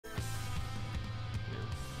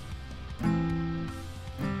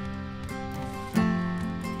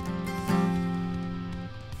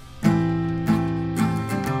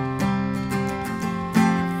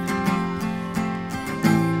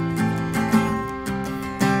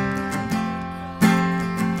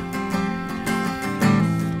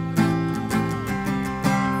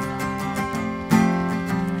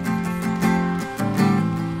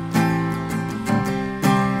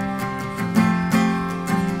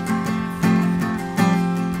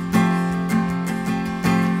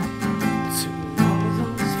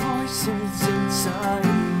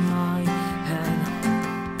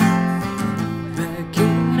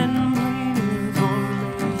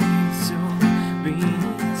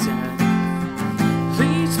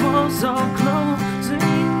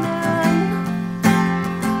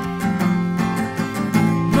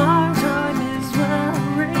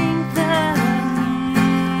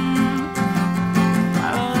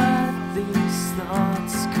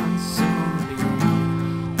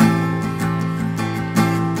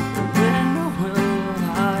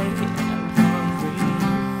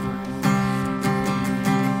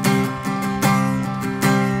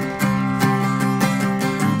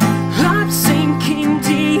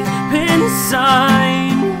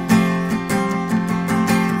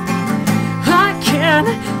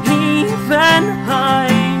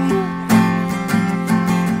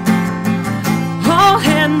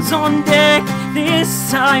hands on deck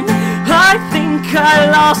this time. I think I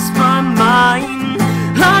lost my mind.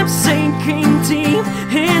 I'm sinking deep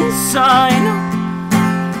inside.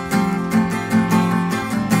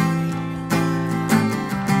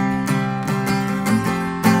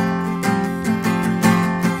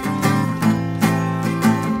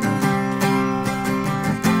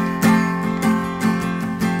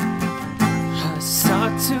 I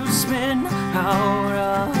start to spin out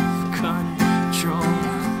of control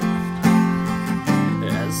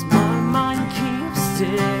as my mind keeps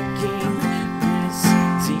digging this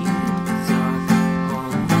deep dark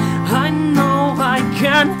hole. I know I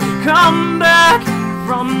can come back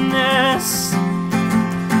from this.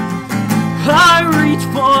 I reach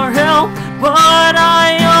for help, but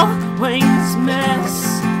I always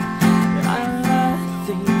miss. I let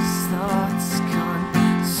these thoughts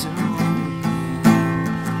consume me.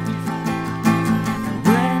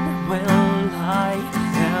 When will I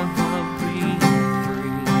ever be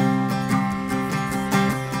free?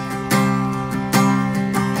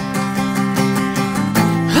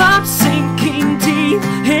 I'm sinking deep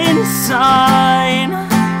inside.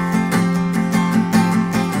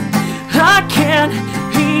 I can't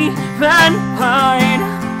even hide.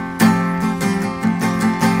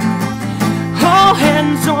 All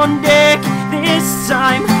hands on deck this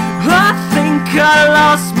time. I think I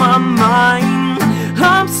lost my mind.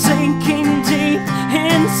 I'm sinking deep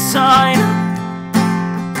inside.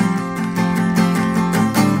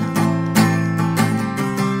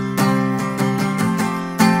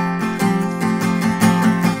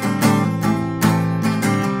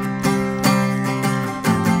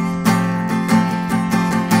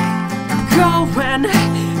 Go and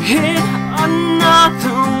hit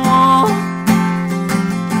another wall,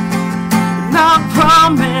 and I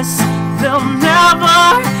promise they'll never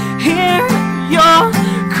hear your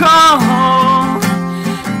call.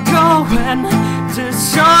 Go and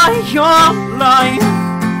destroy your life.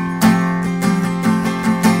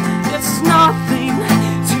 It's nothing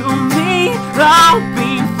to me, I'll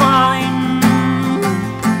be fine.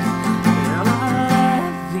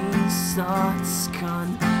 Let these thoughts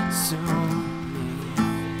consume me.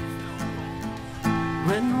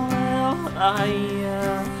 When will I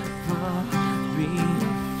ever be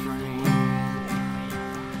free?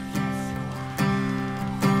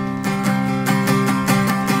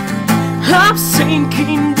 I'm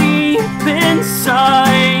sinking deep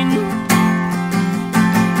inside.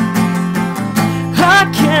 I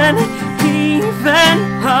can't even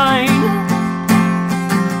hide.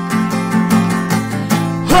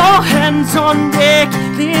 All hands on deck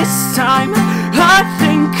this time. I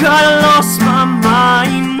think I lost my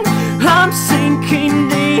mind. I'm sinking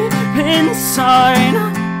deep inside.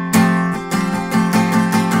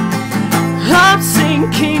 I'm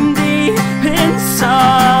sinking deep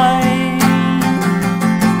inside.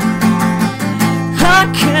 I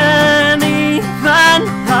can't even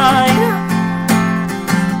hide.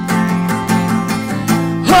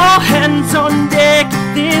 All hands on deck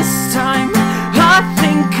this time. I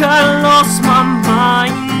think I lost my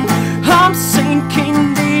mind. I'm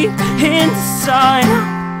sinking deep inside.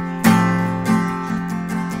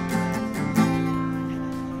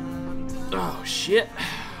 Oh shit.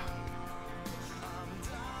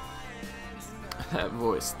 That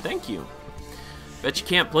voice, thank you. Bet you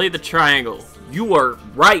can't play the triangle. You are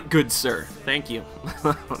right, good sir. Thank you.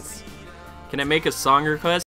 Can I make a song request?